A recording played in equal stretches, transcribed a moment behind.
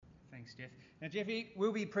Thanks, Jeff. Now, Jeffy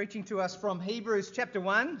will be preaching to us from Hebrews chapter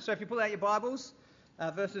 1. So if you pull out your Bibles,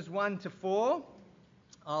 verses 1 to 4,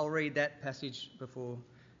 I'll read that passage before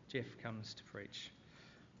Jeff comes to preach.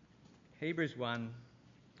 Hebrews 1,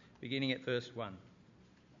 beginning at verse 1.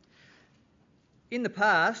 In the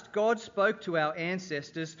past, God spoke to our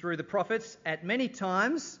ancestors through the prophets at many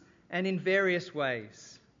times and in various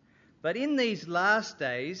ways. But in these last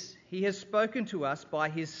days, he has spoken to us by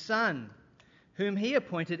his Son, whom he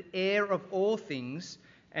appointed heir of all things,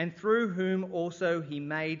 and through whom also he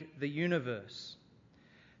made the universe.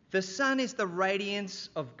 The Son is the radiance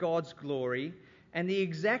of God's glory and the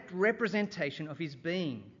exact representation of his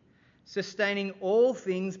being, sustaining all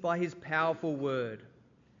things by his powerful word.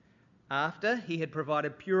 After he had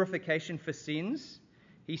provided purification for sins,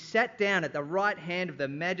 he sat down at the right hand of the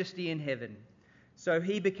Majesty in heaven. So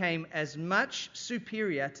he became as much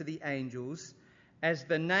superior to the angels as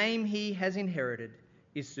the name he has inherited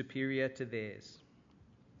is superior to theirs.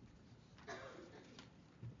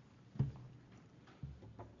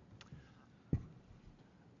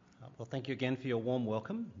 Well, thank you again for your warm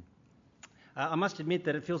welcome. I must admit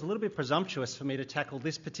that it feels a little bit presumptuous for me to tackle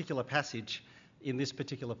this particular passage in this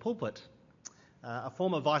particular pulpit. A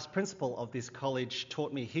former vice principal of this college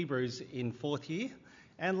taught me Hebrews in fourth year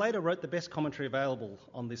and later wrote the best commentary available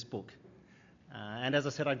on this book. And as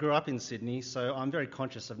I said, I grew up in Sydney, so I'm very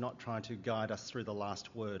conscious of not trying to guide us through the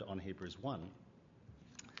last word on Hebrews 1.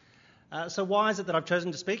 So why is it that I've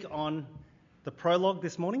chosen to speak on the prologue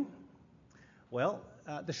this morning? Well,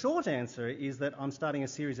 the short answer is that I'm starting a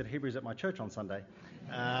series at Hebrews at my church on Sunday.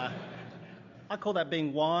 I call that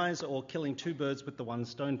being wise, or killing two birds with the one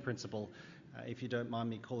stone principle, if you don't mind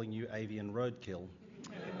me calling you avian roadkill.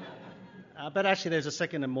 But actually there's a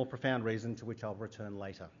second and more profound reason to which I'll return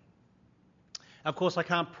later. Of course, I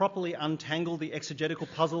can't properly untangle the exegetical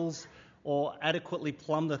puzzles or adequately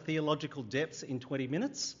plumb the theological depths in 20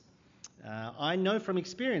 minutes. I know from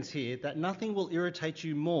experience here that nothing will irritate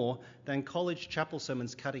you more than college chapel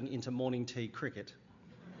sermons cutting into morning tea cricket.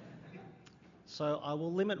 So I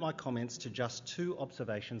will limit my comments to just two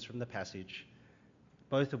observations from the passage,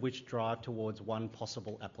 both of which drive towards one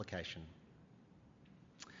possible application.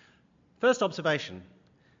 First observation.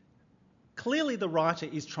 Clearly the writer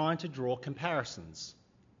is trying to draw comparisons.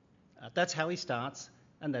 That's how he starts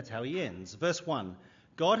and that's how he ends. Verse 1,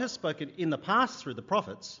 God has spoken in the past through the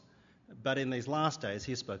prophets, but in these last days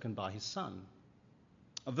he has spoken by his Son.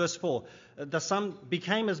 Verse 4, the Son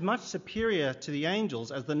became as much superior to the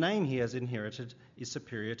angels as the name he has inherited is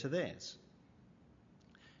superior to theirs.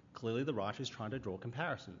 Clearly the writer is trying to draw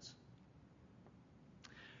comparisons.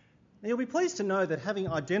 Now, you'll be pleased to know that having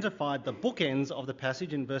identified the bookends of the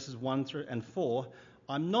passage in verses 1 through and 4,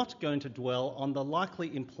 I'm not going to dwell on the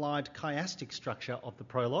likely implied chiastic structure of the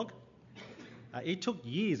prologue. It took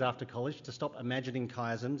years after college to stop imagining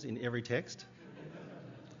chiasms in every text.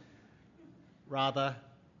 Rather,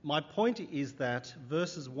 my point is that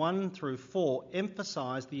verses 1 through 4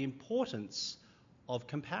 emphasise the importance of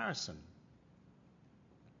comparison.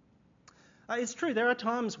 It's true, there are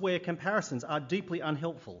times where comparisons are deeply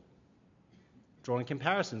unhelpful. Drawing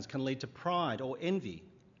comparisons can lead to pride or envy.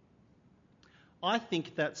 I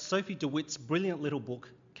think that Sophie DeWitt's brilliant little book,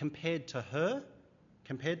 Compared to Her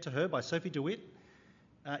by Sophie DeWitt,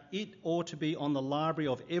 it ought to be on the library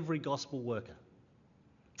of every gospel worker.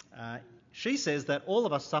 She says that all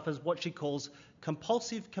of us suffers what she calls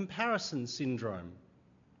compulsive comparison syndrome.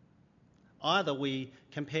 Either we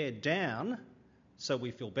compare down so we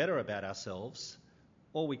feel better about ourselves,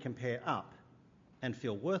 or we compare up and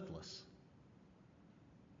feel worthless.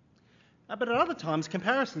 But at other times,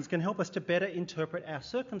 comparisons can help us to better interpret our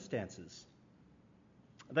circumstances.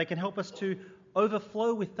 They can help us to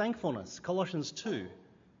overflow with thankfulness, Colossians 2,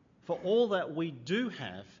 for all that we do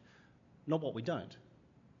have, not what we don't.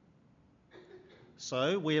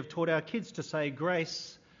 So we have taught our kids to say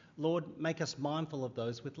grace, Lord, make us mindful of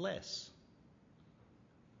those with less.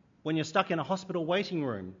 When you're stuck in a hospital waiting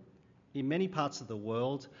room, in many parts of the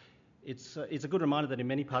world, it's a good reminder that in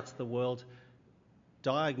many parts of the world,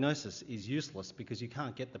 diagnosis is useless because you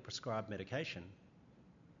can't get the prescribed medication.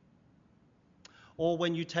 Or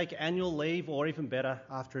when you take annual leave, or even better,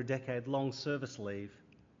 after a decade-long service leave,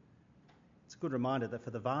 it's a good reminder that for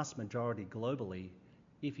the vast majority globally,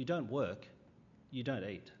 if you don't work, you don't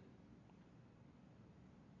eat.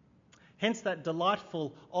 Hence that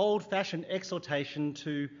delightful old-fashioned exhortation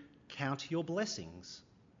to count your blessings.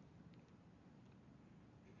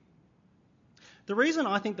 The reason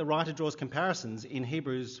I think the writer draws comparisons in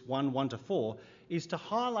Hebrews 1 to 4 is to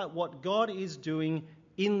highlight what God is doing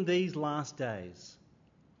in these last days.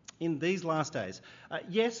 In these last days.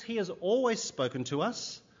 Yes, he has always spoken to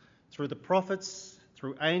us through the prophets,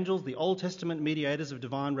 through angels, the Old Testament mediators of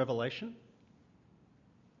divine revelation.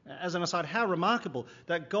 As an aside, how remarkable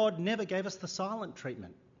that God never gave us the silent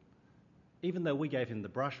treatment, even though we gave him the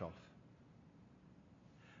brush off.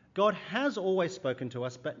 God has always spoken to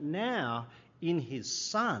us, but now in his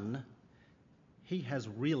Son, he has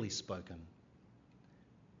really spoken.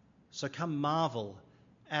 So come marvel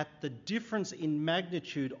at the difference in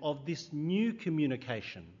magnitude of this new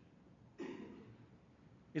communication.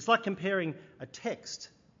 It's like comparing a text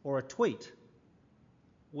or a tweet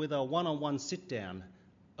with a one-on-one sit-down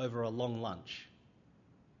over a long lunch.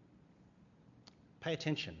 Pay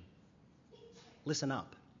attention. Listen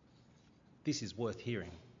up. This is worth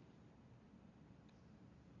hearing.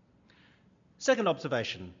 Second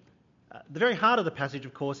observation. The very heart of the passage,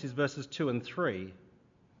 of course, is verses 2 and 3.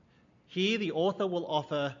 Here the author will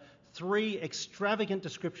offer three extravagant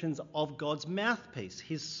descriptions of God's mouthpiece,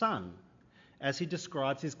 his Son, as he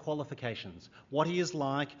describes his qualifications, what he is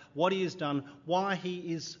like, what he has done, why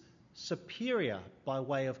he is superior by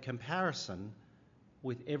way of comparison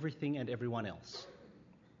with everything and everyone else.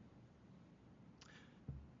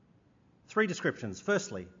 Three descriptions.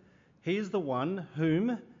 Firstly, he is the one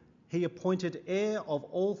whom he appointed heir of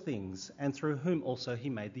all things, and through whom also he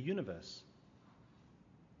made the universe.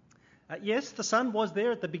 Yes, the Son was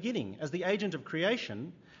there at the beginning as the agent of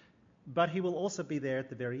creation, but he will also be there at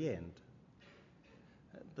the very end.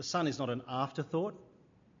 The Son is not an afterthought.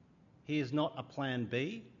 He is not a plan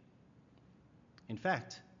B. In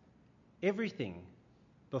fact, everything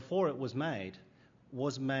before it was made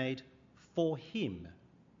for him,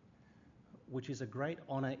 which is a great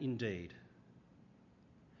honour indeed.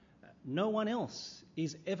 No one else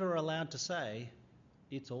is ever allowed to say,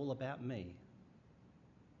 "It's all about me."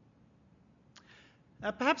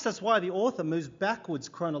 Perhaps that's why the author moves backwards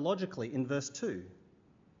chronologically in verse 2,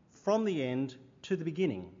 from the end to the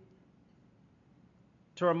beginning,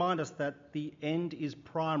 to remind us that the end is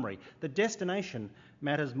primary. The destination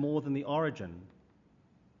matters more than the origin.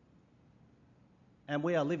 And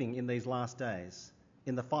we are living in these last days,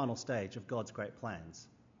 in the final stage of God's great plans.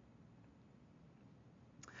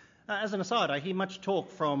 As an aside, I hear much talk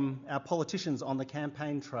from our politicians on the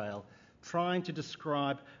campaign trail trying to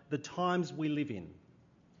describe the times we live in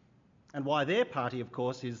and why their party, of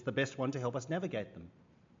course, is the best one to help us navigate them.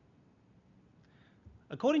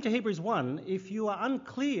 According to Hebrews 1, if you are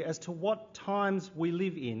unclear as to what times we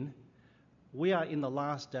live in, we are in the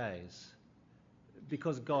last days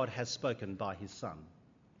because God has spoken by his Son.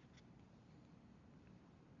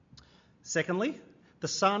 Secondly, the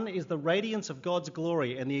Son is the radiance of God's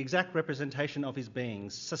glory and the exact representation of his being,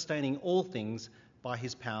 sustaining all things by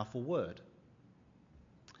his powerful word.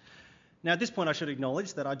 Now, at this point, I should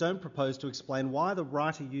acknowledge that I don't propose to explain why the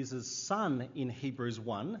writer uses Son in Hebrews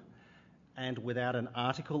 1 and without an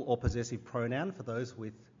article or possessive pronoun for those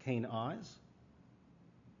with keen eyes.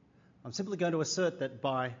 I'm simply going to assert that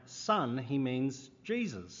by Son he means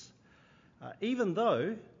Jesus, even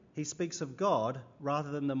though he speaks of God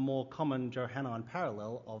rather than the more common Johannine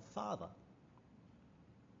parallel of Father.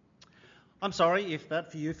 I'm sorry if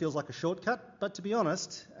that for you feels like a shortcut, but to be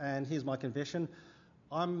honest, and here's my confession,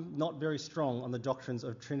 I'm not very strong on the doctrines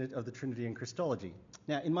of the Trinity and Christology.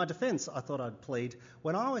 Now, in my defence, I thought I'd plead,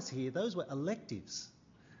 when I was here, those were electives.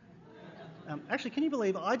 Actually, can you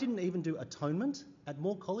believe I didn't even do atonement at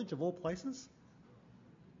Moore College, of all places?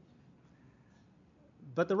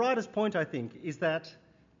 But the writer's point, I think, is that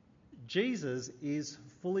Jesus is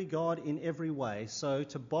fully God in every way. So,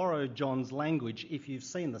 to borrow John's language, if you've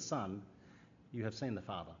seen the Son, you have seen the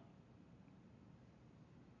Father.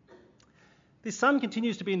 This Son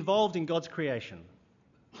continues to be involved in God's creation.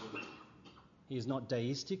 He is not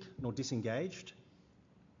deistic nor disengaged.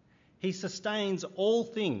 He sustains all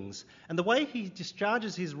things, and the way he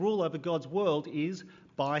discharges his rule over God's world is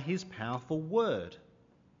by his powerful word.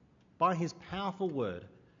 By his powerful word,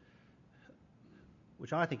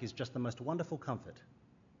 which I think is just the most wonderful comfort.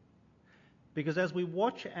 Because as we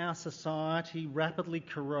watch our society rapidly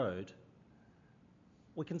corrode,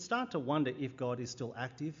 we can start to wonder if God is still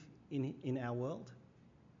active in our world.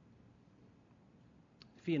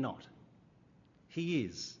 Fear not. He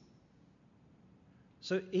is.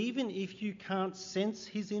 So even if you can't sense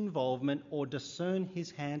his involvement or discern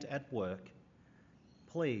his hand at work,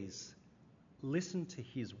 please listen to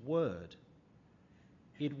his word.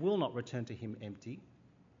 It will not return to him empty,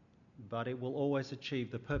 but it will always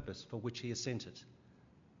achieve the purpose for which he has sent it,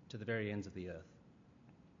 to the very ends of the earth.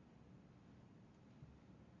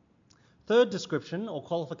 Third description or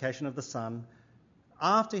qualification of the Son: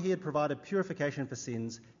 after he had provided purification for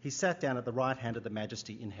sins, he sat down at the right hand of the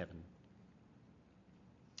Majesty in heaven.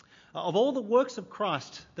 Of all the works of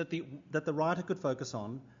Christ that the writer could focus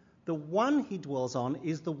on, the one he dwells on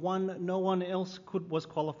is the one no one else was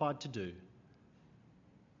qualified to do.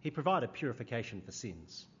 He provided purification for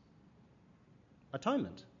sins.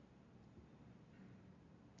 Atonement.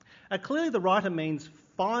 Clearly the writer means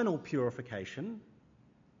final purification,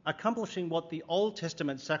 accomplishing what the Old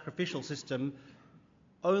Testament sacrificial system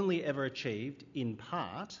only ever achieved in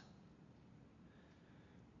part,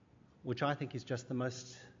 which I think is just the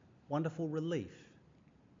most wonderful relief,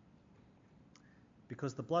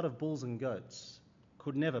 because the blood of bulls and goats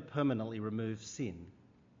could never permanently remove sin.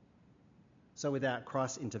 So without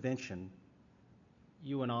Christ's intervention,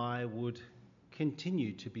 you and I would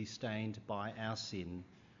continue to be stained by our sin,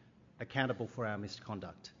 accountable for our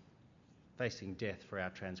misconduct, facing death for our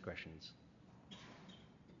transgressions.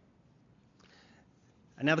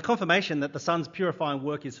 And now the confirmation that the Son's purifying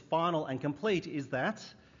work is final and complete is that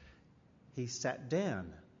he sat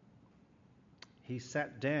down. He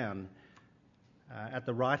sat down at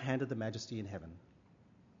the right hand of the Majesty in heaven.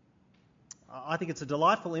 I think it's a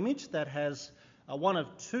delightful image that has one of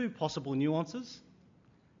two possible nuances.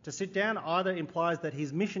 To sit down either implies that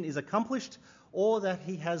his mission is accomplished or that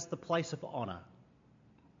he has the place of honour.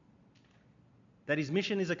 That his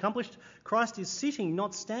mission is accomplished. Christ is sitting,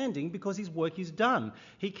 not standing, because his work is done.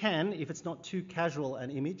 He can, if it's not too casual an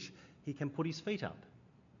image, he can put his feet up.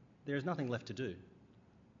 There is nothing left to do.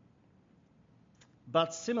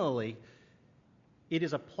 But similarly, it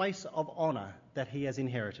is a place of honour that he has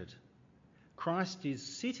inherited. Christ is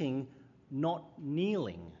sitting, not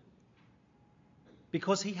kneeling,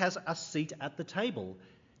 because he has a seat at the table.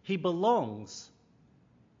 He belongs.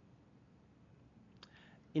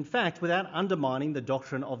 In fact, without undermining the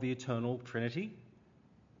doctrine of the eternal Trinity,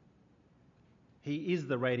 he is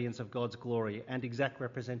the radiance of God's glory and exact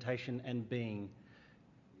representation and being.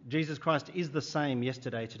 Jesus Christ is the same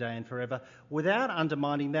yesterday, today and forever. Without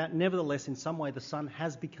undermining that, nevertheless, in some way the Son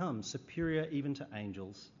has become superior even to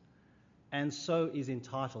angels, and so is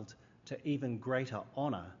entitled to even greater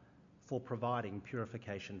honour for providing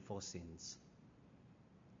purification for sins.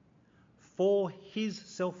 For his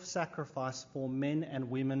self-sacrifice for men and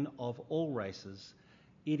women of all races,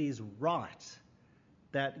 it is right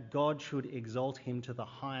that God should exalt him to the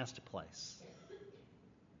highest place,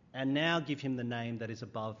 and now give him the name that is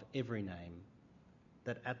above every name,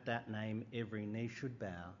 that at that name every knee should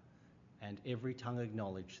bow and every tongue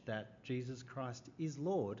acknowledge that Jesus Christ is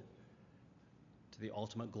Lord, to the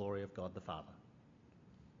ultimate glory of God the Father.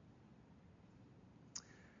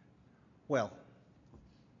 Well,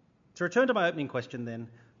 to return to my opening question then,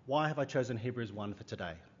 why have I chosen Hebrews 1 for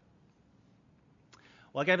today?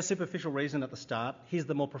 Well, I gave a superficial reason at the start. Here's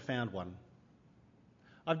the more profound one.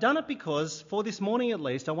 I've done it because, for this morning at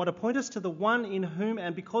least, I want to point us to the one in whom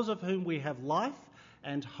and because of whom we have life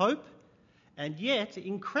and hope, and yet,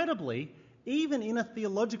 incredibly, even in a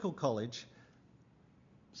theological college,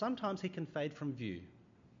 sometimes he can fade from view.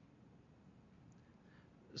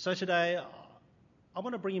 So today, I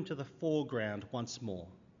want to bring him to the foreground once more,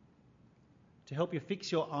 to help you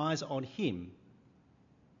fix your eyes on him,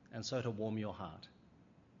 and so to warm your heart.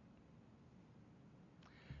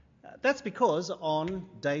 That's because on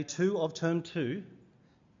day 2 of term 2,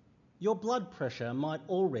 your blood pressure might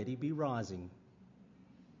already be rising.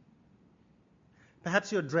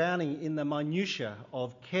 Perhaps you're drowning in the minutiae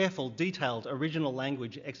of careful, detailed, original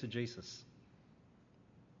language exegesis.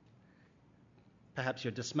 Perhaps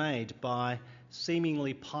you're dismayed by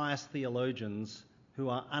seemingly pious theologians who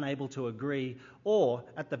are unable to agree, or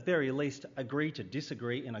at the very least agree to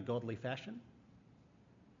disagree in a godly fashion.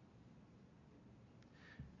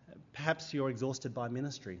 Perhaps you're exhausted by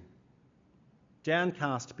ministry,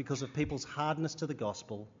 downcast because of people's hardness to the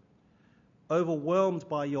gospel, overwhelmed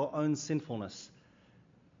by your own sinfulness,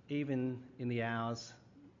 even in the hours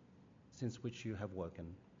since which you have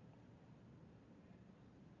woken.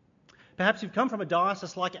 Perhaps you've come from a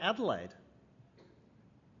diocese like Adelaide,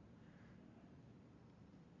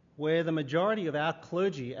 where the majority of our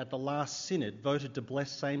clergy at the last synod voted to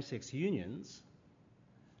bless same-sex unions,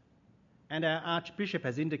 and our Archbishop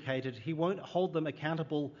has indicated he won't hold them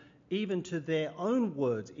accountable even to their own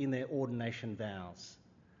words in their ordination vows,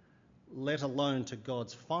 let alone to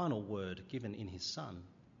God's final word given in his Son.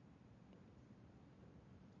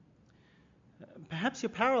 Perhaps you're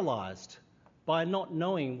paralysed by not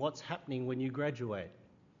knowing what's happening when you graduate.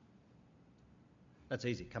 That's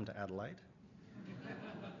easy, come to Adelaide.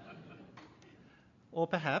 Or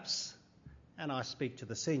perhaps, and I speak to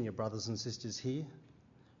the senior brothers and sisters here,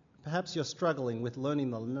 perhaps you're struggling with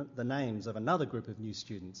learning the names of another group of new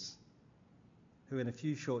students who in a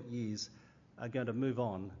few short years are going to move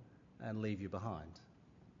on and leave you behind.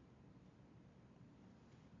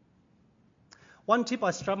 One tip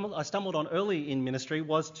I stumbled on early in ministry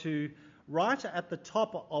was to write at the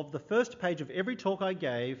top of the first page of every talk I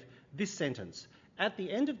gave this sentence: "At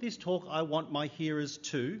the end of this talk, I want my hearers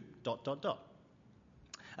to ...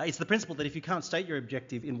 It's the principle that if you can't state your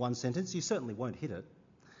objective in one sentence, you certainly won't hit it.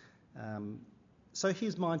 So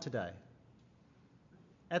here's mine today.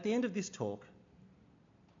 At the end of this talk,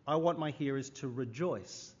 I want my hearers to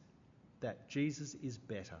rejoice that Jesus is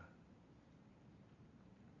better.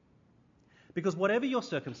 Because whatever your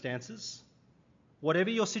circumstances, whatever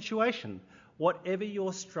your situation, whatever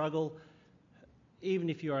your struggle, even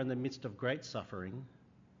if you are in the midst of great suffering,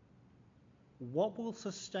 what will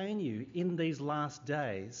sustain you in these last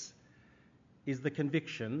days is the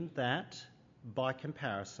conviction that, by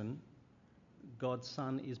comparison, God's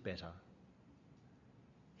Son is better.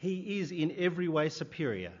 He is in every way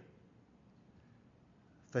superior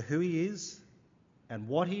for who he is and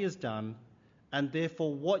what he has done, and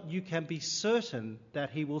therefore what you can be certain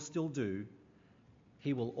that he will still do,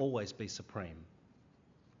 he will always be supreme.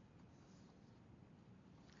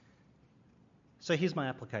 So here's my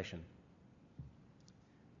application.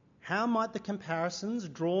 How might the comparisons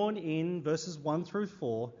drawn in verses 1 through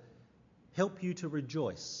 4 help you to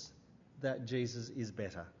rejoice that Jesus is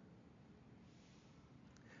better?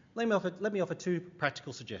 Let me offer two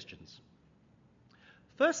practical suggestions.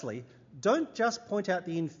 Firstly, don't just point out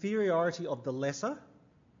the inferiority of the lesser.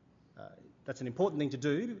 That's an important thing to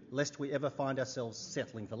do, lest we ever find ourselves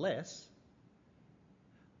settling for less.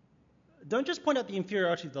 Don't just point out the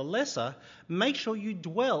inferiority of the lesser, make sure you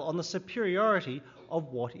dwell on the superiority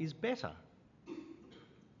of what is better.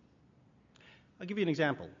 I'll give you an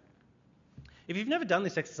example. If you've never done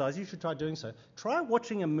this exercise, you should try doing so. Try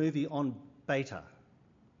watching a movie on beta.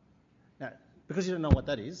 Now, because you don't know what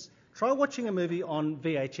that is, try watching a movie on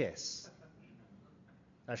VHS.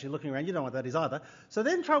 Actually, looking around, you don't know what that is either. So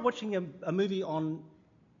then try watching a movie on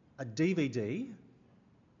a DVD,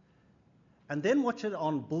 and then watch it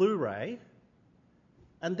on Blu-ray,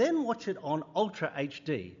 and then watch it on Ultra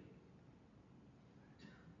HD.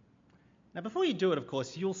 Now, before you do it, of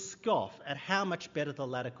course, you'll scoff at how much better the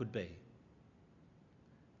latter could be.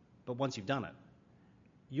 But once you've done it,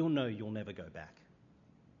 you'll know you'll never go back.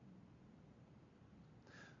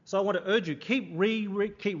 So I want to urge you, keep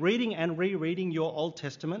reading and rereading your Old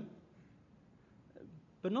Testament,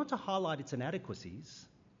 but not to highlight its inadequacies.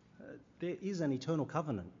 There is an eternal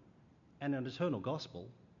covenant and an eternal gospel.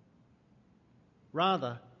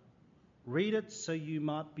 Rather, read it so you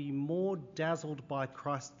might be more dazzled by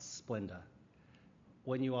Christ's splendour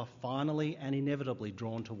when you are finally and inevitably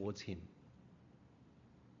drawn towards him.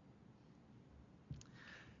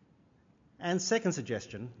 And second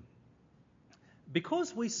suggestion,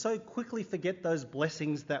 because we so quickly forget those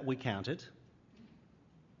blessings that we counted,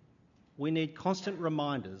 we need constant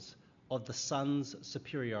reminders of the Son's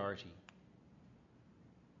superiority.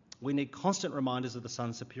 We need constant reminders of the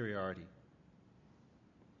Son's superiority.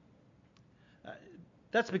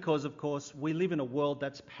 That's because, of course, we live in a world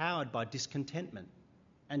that's powered by discontentment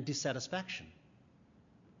and dissatisfaction.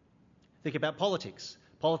 Think about politics.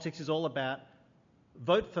 Politics is all about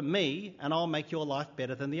vote for me and I'll make your life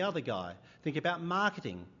better than the other guy. Think about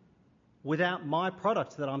marketing. Without my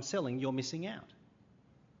product that I'm selling, you're missing out.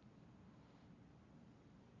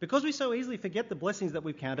 Because we so easily forget the blessings that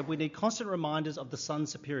we've counted, we need constant reminders of the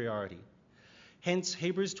Son's superiority. Hence,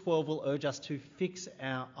 Hebrews 12 will urge us to fix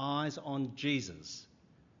our eyes on Jesus.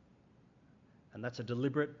 And that's a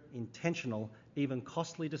deliberate, intentional, even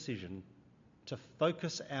costly decision to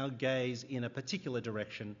focus our gaze in a particular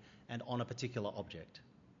direction and on a particular object.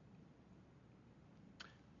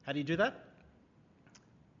 How do you do that?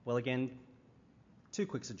 Well, again, two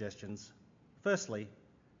quick suggestions. Firstly,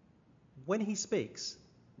 when he speaks,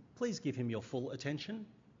 please give him your full attention.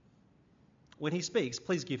 When he speaks,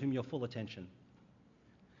 please give him your full attention.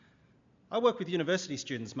 I work with university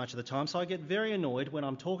students much of the time, so I get very annoyed when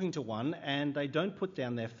I'm talking to one and they don't put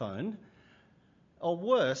down their phone. Or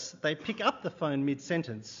worse, they pick up the phone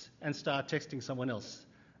mid-sentence and start texting someone else,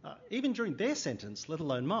 even during their sentence, let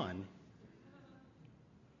alone mine.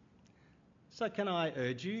 So can I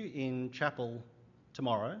urge you in chapel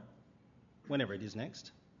tomorrow, whenever it is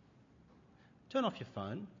next, turn off your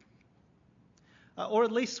phone, or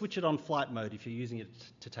at least switch it on flight mode if you're using it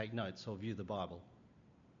to take notes or view the Bible.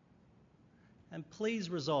 And please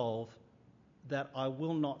resolve that I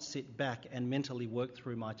will not sit back and mentally work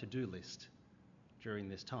through my to-do list during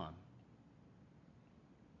this time.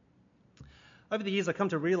 Over the years, I've come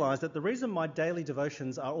to realise that the reason my daily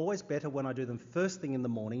devotions are always better when I do them first thing in the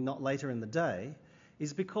morning, not later in the day,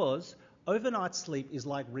 is because overnight sleep is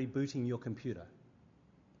like rebooting your computer.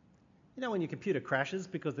 You know when your computer crashes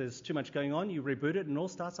because there's too much going on, you reboot it and it all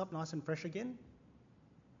starts up nice and fresh again?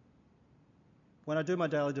 When I do my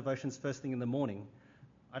daily devotions first thing in the morning,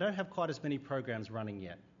 I don't have quite as many programs running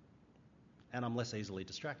yet, and I'm less easily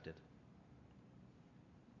distracted.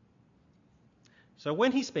 So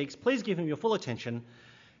when he speaks, please give him your full attention.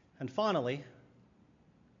 And finally,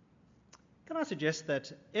 can I suggest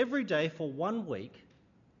that every day for 1 week,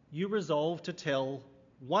 you resolve to tell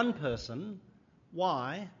one person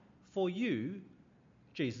why, for you,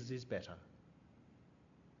 Jesus is better.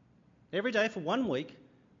 Every day for 1 week,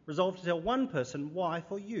 resolve to tell one person why,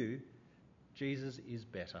 for you, Jesus is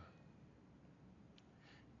better.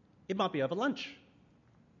 It might be over lunch.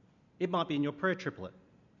 It might be in your prayer triplet.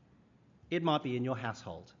 It might be in your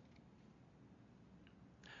household.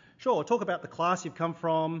 Sure, talk about the class you've come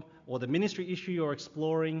from, or the ministry issue you're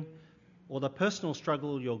exploring, or the personal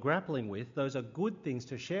struggle you're grappling with. Those are good things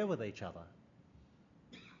to share with each other.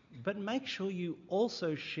 But make sure you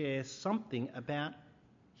also share something about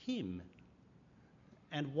him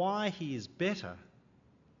and why he is better,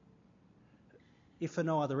 if for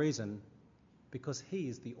no other reason, because he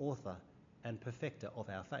is the author and perfecter of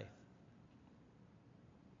our faith.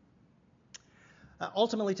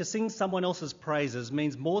 Ultimately, to sing someone else's praises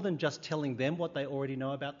means more than just telling them what they already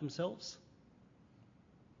know about themselves.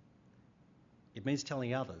 It means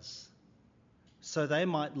telling others, so they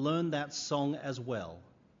might learn that song as well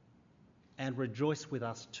and rejoice with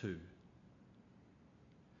us too.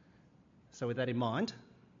 So with that in mind,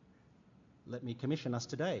 let me commission us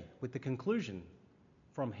today with the conclusion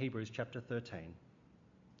from Hebrews chapter 13.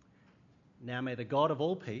 Now may the God of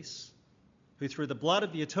all peace, who through the blood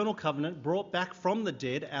of the eternal covenant brought back from the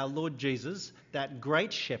dead our Lord Jesus, that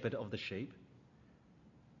great shepherd of the sheep,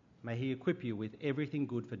 may he equip you with everything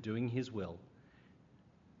good for doing his will,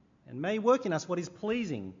 and may he work in us what is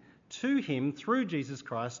pleasing to him through Jesus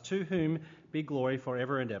Christ, to whom be glory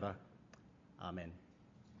forever and ever. Amen.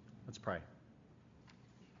 Let's pray.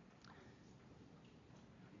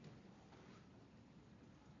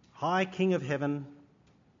 High King of heaven,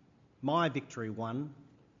 my victory won,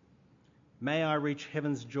 may I reach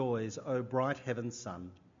heaven's joys, O bright heaven's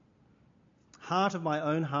sun. Heart of my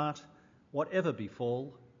own heart, whatever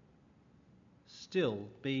befall, still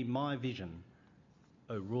be my vision,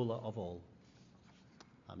 O ruler of all.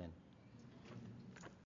 Amen.